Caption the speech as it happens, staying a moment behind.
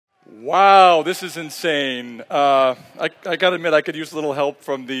Wow, this is insane. I got to admit, I could use a little help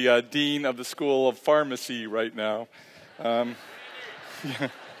from the Dean of the School of Pharmacy right now. Yeah.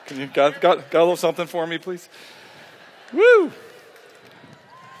 Can you got a little something for me, please? Woo!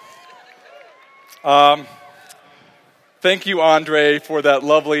 Thank you, Andre, for that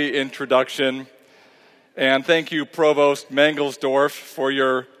lovely introduction. And thank you, Provost Mangelsdorf, for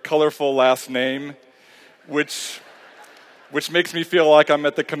your colorful last name, which makes me feel like I'm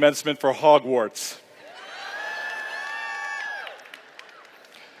at the commencement for Hogwarts.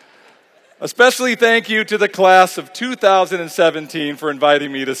 Especially thank you to the class of 2017 for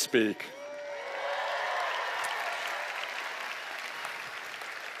inviting me to speak.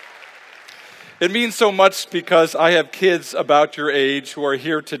 It means so much because I have kids about your age who are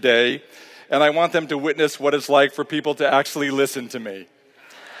here today, and I want them to witness what it's like for people to actually listen to me.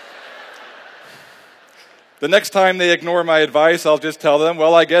 The next time they ignore my advice, I'll just tell them,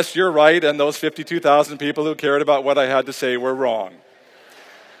 well, I guess you're right, and those 52,000 people who cared about what I had to say were wrong.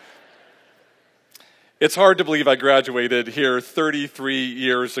 It's hard to believe I graduated here 33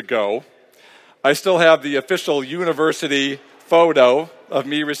 years ago. I still have the official university photo of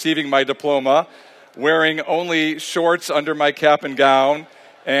me receiving my diploma, wearing only shorts under my cap and gown,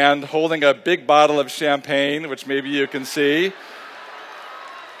 and holding a big bottle of champagne, which maybe you can see,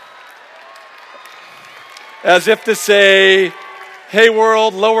 as if to say, hey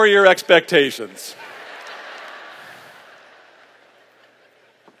world, lower your expectations.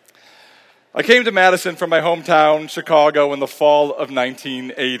 I came to Madison from my hometown, Chicago, in the fall of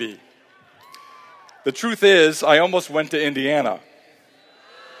 1980. The truth is, I almost went to Indiana.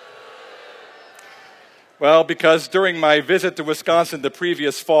 Well, because during my visit to Wisconsin the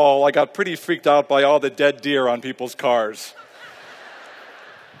previous fall, I got pretty freaked out by all the dead deer on people's cars.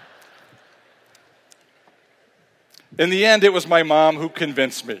 In the end, it was my mom who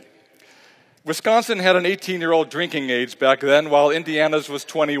convinced me. Wisconsin had an 18-year-old drinking age back then, while Indiana's was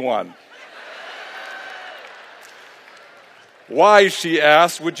 21. Why, she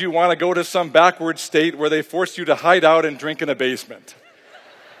asked, would you want to go to some backward state where they force you to hide out and drink in a basement?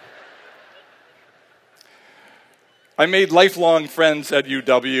 I made lifelong friends at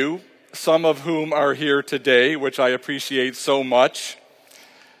UW, some of whom are here today, which I appreciate so much.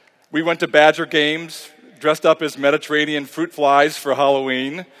 We went to Badger games, dressed up as Mediterranean fruit flies for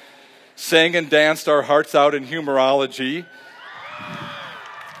Halloween, sang and danced our hearts out in humorology,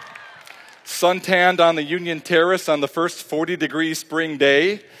 suntanned on the Union Terrace on the first 40-degree spring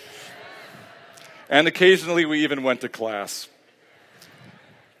day, and occasionally we even went to class.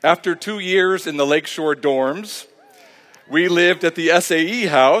 After 2 years in the Lakeshore dorms, we lived at the SAE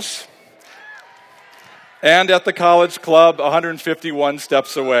house and at the college club 151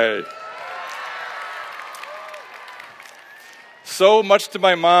 steps away. So much to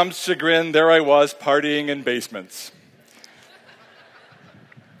my mom's chagrin, there I was partying in basements.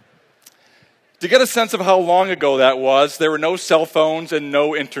 To get a sense of how long ago that was, there were no cell phones and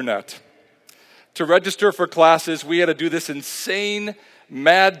no internet. To register for classes, we had to do this insane,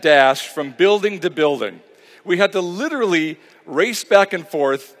 mad dash from building to building. We had to literally race back and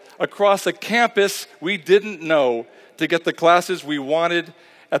forth across a campus we didn't know to get the classes we wanted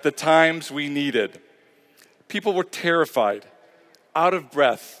at the times we needed. People were terrified, out of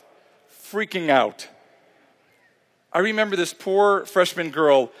breath, freaking out. I remember this poor freshman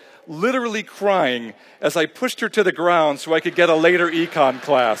girl literally crying as I pushed her to the ground so I could get a later econ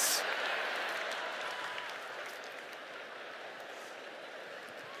class.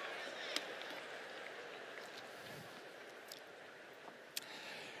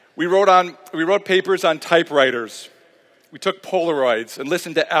 We wrote papers on typewriters. We took Polaroids and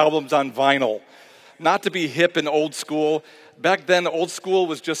listened to albums on vinyl. Not to be hip and old school. Back then, old school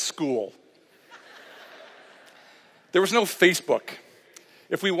was just school. There was no Facebook.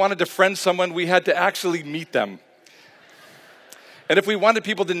 If we wanted to friend someone, we had to actually meet them. And if we wanted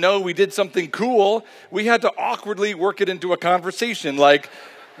people to know we did something cool, we had to awkwardly work it into a conversation like,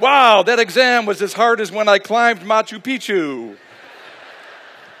 wow, that exam was as hard as when I climbed Machu Picchu.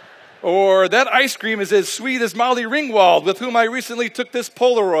 Or that ice cream is as sweet as Molly Ringwald, with whom I recently took this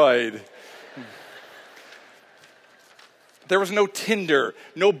Polaroid. There was no Tinder,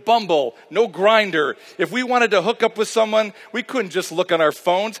 no Bumble, no Grindr. If we wanted to hook up with someone, we couldn't just look on our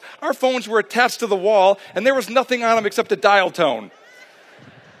phones. Our phones were attached to the wall, and there was nothing on them except a dial tone.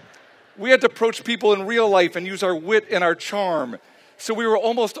 We had to approach people in real life and use our wit and our charm, so we were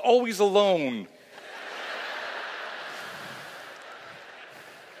almost always alone.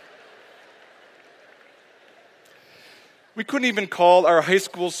 We couldn't even call our high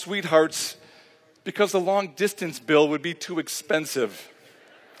school sweethearts because the long-distance bill would be too expensive.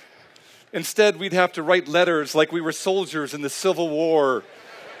 Instead, we'd have to write letters like we were soldiers in the Civil War.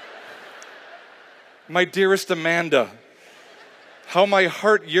 My dearest Amanda, how my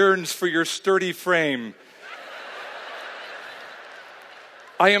heart yearns for your sturdy frame.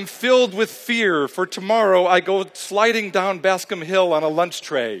 I am filled with fear, for tomorrow I go sliding down Bascom Hill on a lunch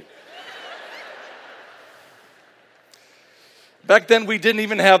tray. Back then, we didn't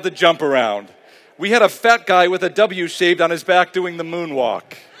even have the jump around. We had a fat guy with a W shaved on his back doing the moonwalk.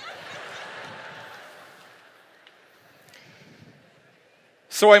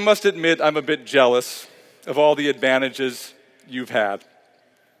 So I must admit I'm a bit jealous of all the advantages you've had.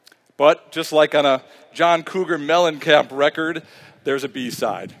 But just like on a John Cougar Mellencamp record, there's a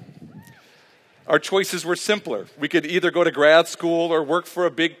B-side. Our choices were simpler. We could either go to grad school or work for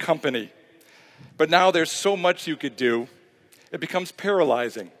a big company. But now there's so much you could do, it becomes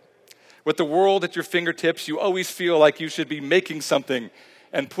paralyzing. With the world at your fingertips, you always feel like you should be making something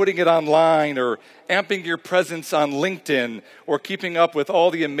and putting it online or amping your presence on LinkedIn or keeping up with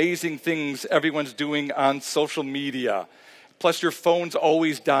all the amazing things everyone's doing on social media. Plus, your phone's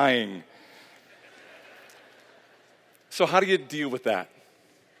always dying. So how do you deal with that?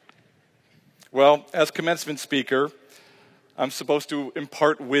 Well, as commencement speaker, I'm supposed to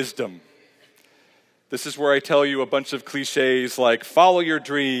impart wisdom. This is where I tell you a bunch of cliches like follow your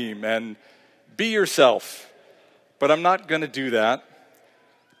dream and be yourself. But I'm not going to do that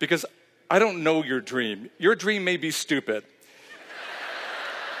because I don't know your dream. Your dream may be stupid.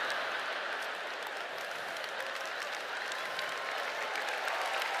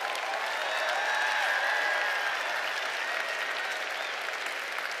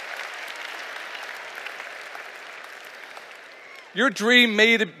 Your dream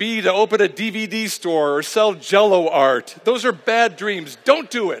may be to open a DVD store or sell Jell-O art. Those are bad dreams. Don't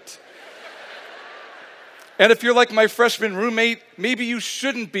do it. And if you're like my freshman roommate, maybe you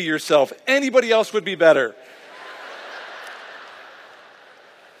shouldn't be yourself. Anybody else would be better.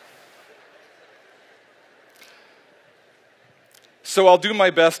 So I'll do my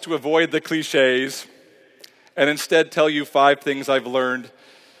best to avoid the cliches and instead tell you 5 things I've learned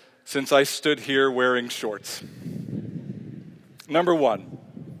since I stood here wearing shorts. Number 1,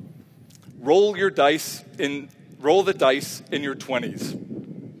 roll the dice in your 20s.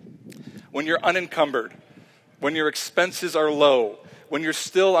 When you're unencumbered, when your expenses are low, when you're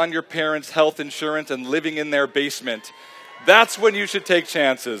still on your parents' health insurance and living in their basement, that's when you should take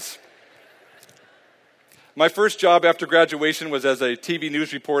chances. My first job after graduation was as a TV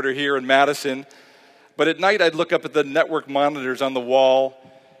news reporter here in Madison, but at night I'd look up at the network monitors on the wall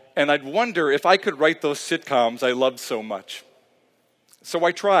and I'd wonder if I could write those sitcoms I loved so much. So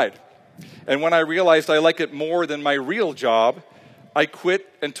I tried, and when I realized I liked it more than my real job, I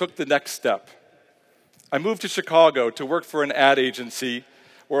quit and took the next step. I moved to Chicago to work for an ad agency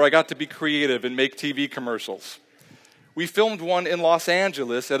where I got to be creative and make TV commercials. We filmed one in Los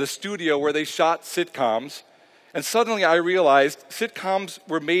Angeles at a studio where they shot sitcoms, and suddenly I realized sitcoms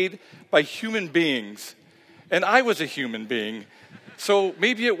were made by human beings, and I was a human being, so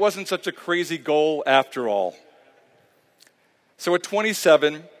maybe it wasn't such a crazy goal after all. So at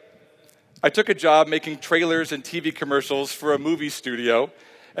 27, I took a job making trailers and TV commercials for a movie studio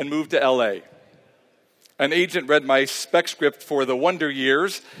and moved to LA. An agent read my spec script for The Wonder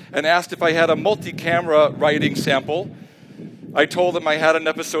Years and asked if I had a multi-camera writing sample. I told him I had an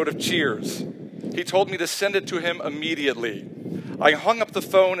episode of Cheers. He told me to send it to him immediately. I hung up the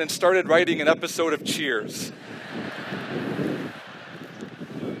phone and started writing an episode of Cheers.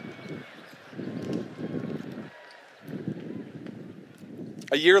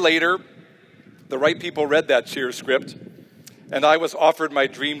 A year later, the right people read that Cheers script, and I was offered my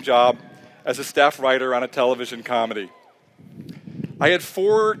dream job as a staff writer on a television comedy. I had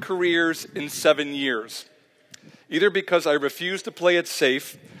 4 careers in 7 years, either because I refused to play it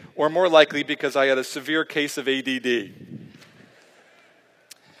safe, or more likely because I had a severe case of ADD.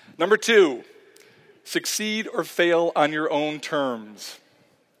 Number 2, succeed or fail on your own terms.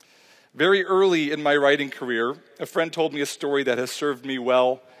 Very early in my writing career, a friend told me a story that has served me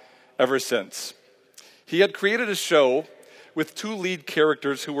well ever since. He had created a show with 2 lead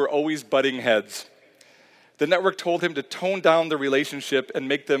characters who were always butting heads. The network told him to tone down the relationship and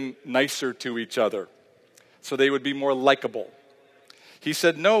make them nicer to each other so they would be more likable. He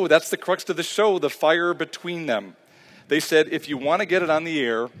said, no, that's the crux of the show, the fire between them. They said, if you want to get it on the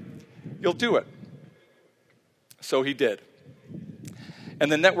air, you'll do it. So he did.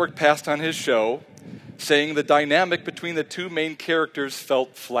 And the network passed on his show, saying the dynamic between the 2 main characters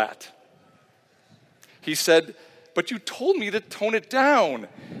felt flat. He said, but you told me to tone it down.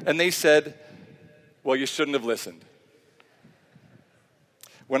 And they said, well, you shouldn't have listened.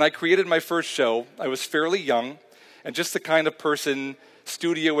 When I created my first show, I was fairly young and just the kind of person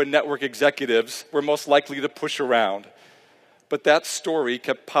studio and network executives were most likely to push around. But that story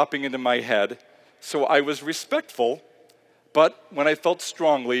kept popping into my head, so I was respectful, but when I felt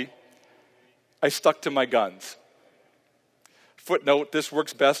strongly, I stuck to my guns. Footnote, this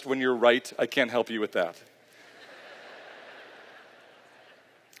works best when you're right. I can't help you with that.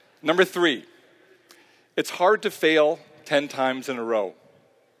 Number 3, it's hard to fail 10 times in a row.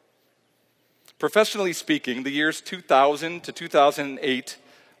 Professionally speaking, the years 2000 to 2008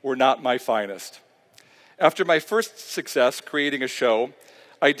 were not my finest. After my first success creating a show,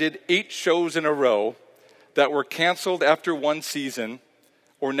 I did 8 shows in a row that were canceled after one season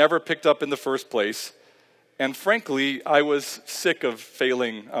or never picked up in the first place. And frankly, I was sick of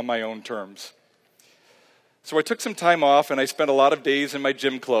failing on my own terms. So I took some time off and I spent a lot of days in my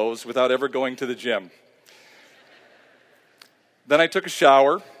gym clothes without ever going to the gym. Then I took a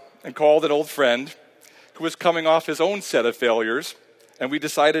shower and called an old friend who was coming off his own set of failures, and we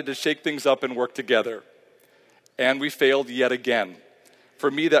decided to shake things up and work together. And we failed yet again.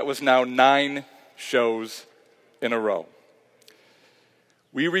 For me, that was now 9 shows in a row.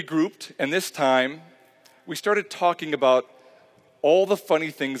 We regrouped, and this time, we started talking about all the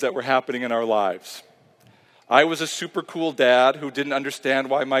funny things that were happening in our lives. I was a super cool dad who didn't understand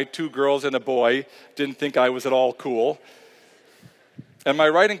why my 2 girls and a boy didn't think I was at all cool. And my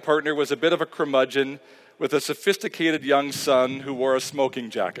writing partner was a bit of a curmudgeon with a sophisticated young son who wore a smoking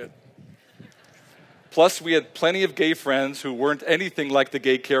jacket. Plus, we had plenty of gay friends who weren't anything like the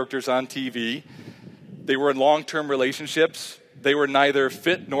gay characters on TV. They were in long-term relationships. They were neither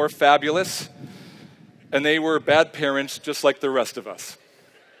fit nor fabulous. And they were bad parents just like the rest of us.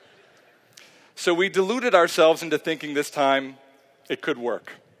 So we deluded ourselves into thinking this time it could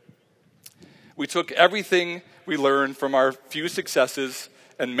work. We took everything we learned from our few successes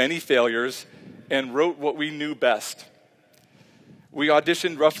and many failures and wrote what we knew best. We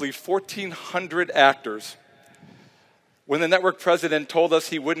auditioned roughly 1,400 actors. When the network president told us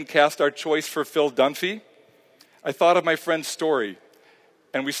he wouldn't cast our choice for Phil Dunphy, I thought of my friend's story,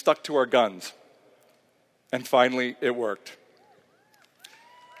 and we stuck to our guns. And finally, it worked.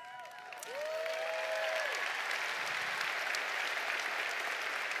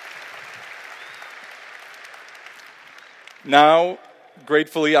 Now,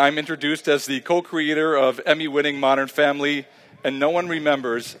 gratefully, I'm introduced as the co-creator of Emmy-winning Modern Family, and no one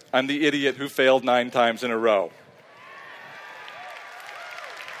remembers I'm the idiot who failed 9 times in a row.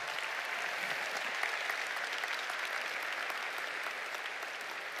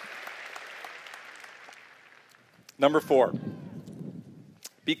 Number 4,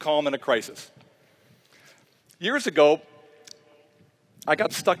 be calm in a crisis. Years ago, I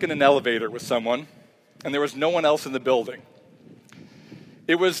got stuck in an elevator with someone, and there was no one else in the building.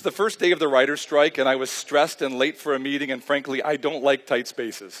 It was the first day of the writer's strike, and I was stressed and late for a meeting, and frankly, I don't like tight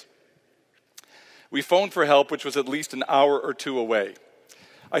spaces. We phoned for help, which was at least an hour or 2 away.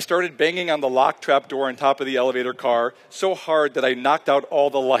 I started banging on the lock trap door on top of the elevator car so hard that I knocked out all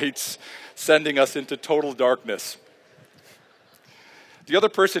the lights, sending us into total darkness. The other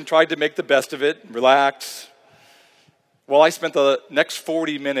person tried to make the best of it, relax, while I spent the next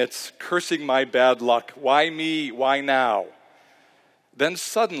 40 minutes cursing my bad luck. Why me? Why now? Then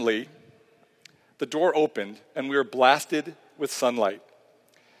suddenly, the door opened and we were blasted with sunlight.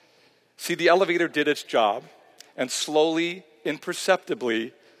 See, the elevator did its job and slowly,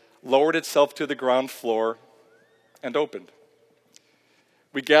 imperceptibly, lowered itself to the ground floor and opened.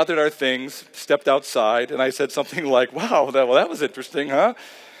 We gathered our things, stepped outside, and I said something like, wow, that was interesting, huh?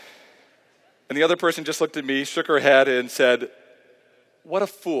 And the other person just looked at me, shook her head, and said, what a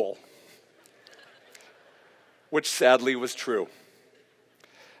fool. Which sadly was true.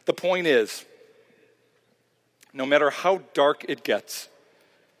 The point is, no matter how dark it gets,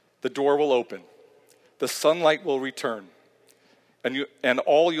 the door will open, the sunlight will return, and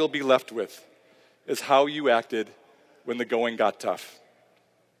all you'll be left with is how you acted when the going got tough.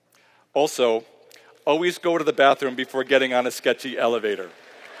 Also, always go to the bathroom before getting on a sketchy elevator.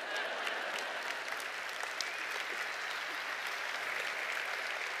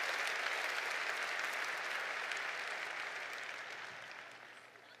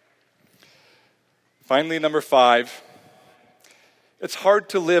 Finally, number 5, it's hard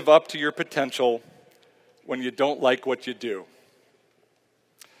to live up to your potential when you don't like what you do.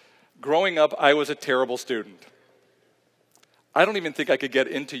 Growing up, I was a terrible student. I don't even think I could get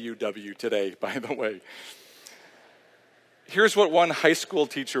into UW today, by the way. Here's what one high school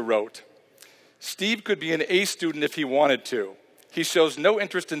teacher wrote. Steve could be an A student if he wanted to. He shows no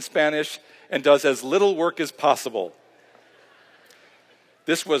interest in Spanish and does as little work as possible.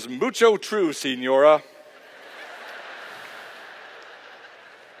 This was mucho true, Senora.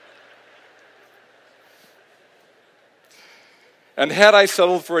 And had I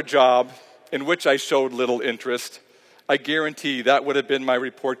settled for a job in which I showed little interest, I guarantee that would have been my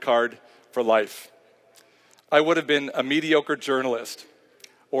report card for life. I would have been a mediocre journalist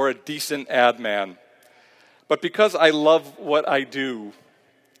or a decent ad man. But because I love what I do,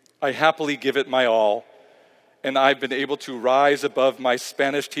 I happily give it my all, and I've been able to rise above my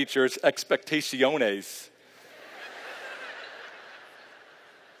Spanish teacher's expectaciones.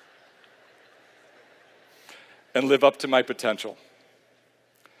 And live up to my potential.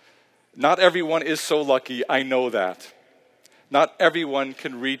 Not everyone is so lucky, I know that. Not everyone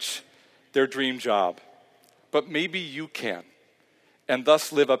can reach their dream job, but maybe you can, and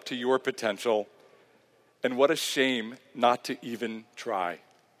thus live up to your potential. And what a shame not to even try.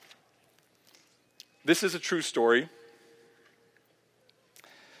 This is a true story.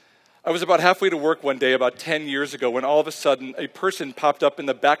 I was about halfway to work one day about 10 years ago when all of a sudden a person popped up in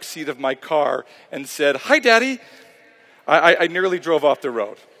the back seat of my car and said, "Hi, Daddy." I nearly drove off the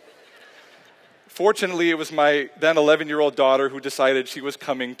road. Fortunately, it was my then 11-year-old daughter who decided she was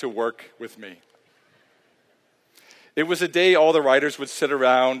coming to work with me. It was a day all the writers would sit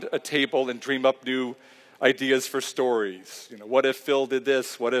around a table and dream up new ideas for stories. What if Phil did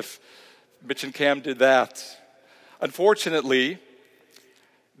this? What if Mitch and Cam did that? Unfortunately,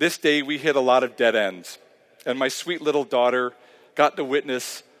 this day we hit a lot of dead ends, and my sweet little daughter got to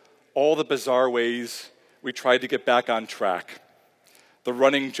witness all the bizarre ways we tried to get back on track. The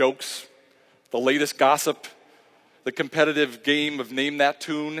running jokes, the latest gossip, the competitive game of Name That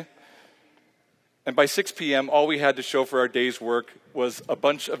Tune. And by 6 p.m., all we had to show for our day's work was a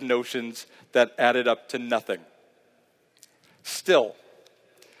bunch of notions that added up to nothing. Still,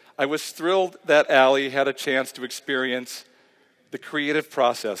 I was thrilled that Allie had a chance to experience the creative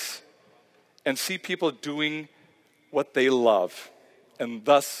process and see people doing what they love and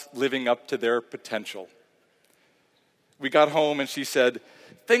thus living up to their potential. We got home and she said,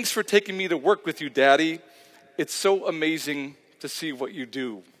 "Thanks for taking me to work with you, Daddy. It's so amazing to see what you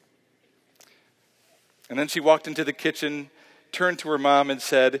do." And then she walked into the kitchen, turned to her mom and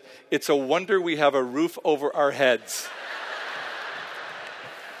said, "It's a wonder we have a roof over our heads."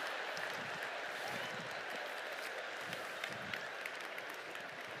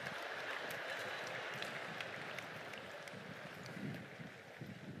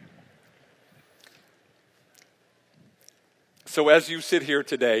 So as you sit here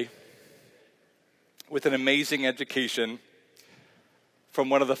today with an amazing education from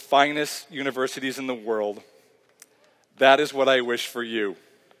one of the finest universities in the world, that is what I wish for you.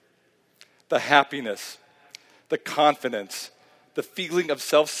 The happiness, the confidence, the feeling of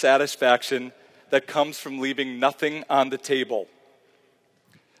self-satisfaction that comes from leaving nothing on the table.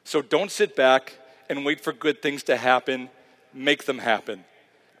 So don't sit back and wait for good things to happen. Make them happen.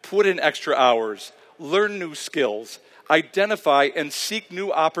 Put in extra hours. Learn new skills. Identify and seek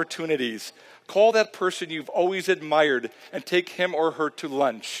new opportunities. Call that person you've always admired and take him or her to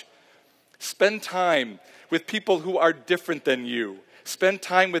lunch. Spend time with people who are different than you. Spend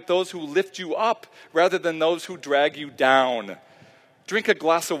time with those who lift you up rather than those who drag you down. Drink a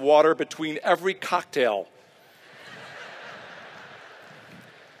glass of water between every cocktail.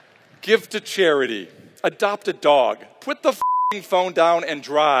 Give to charity. Adopt a dog. Put the phone down and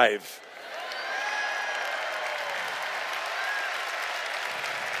drive.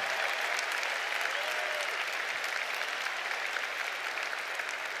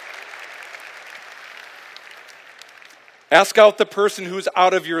 Ask out the person who's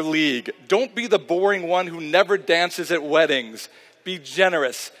out of your league. Don't be the boring one who never dances at weddings. Be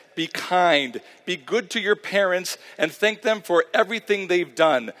generous, be kind, be good to your parents, and thank them for everything they've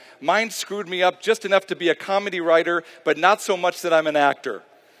done. Mine screwed me up just enough to be a comedy writer, but not so much that I'm an actor.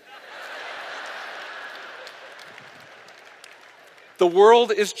 The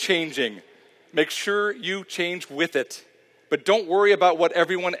world is changing. Make sure you change with it. But don't worry about what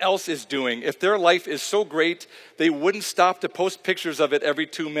everyone else is doing. If their life is so great, they wouldn't stop to post pictures of it every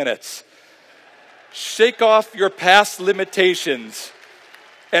 2 minutes. Shake off your past limitations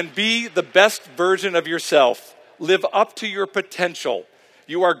and be the best version of yourself. Live up to your potential.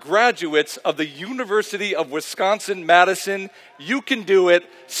 You are graduates of the University of Wisconsin-Madison. You can do it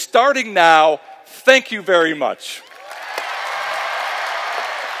starting now. Thank you very much.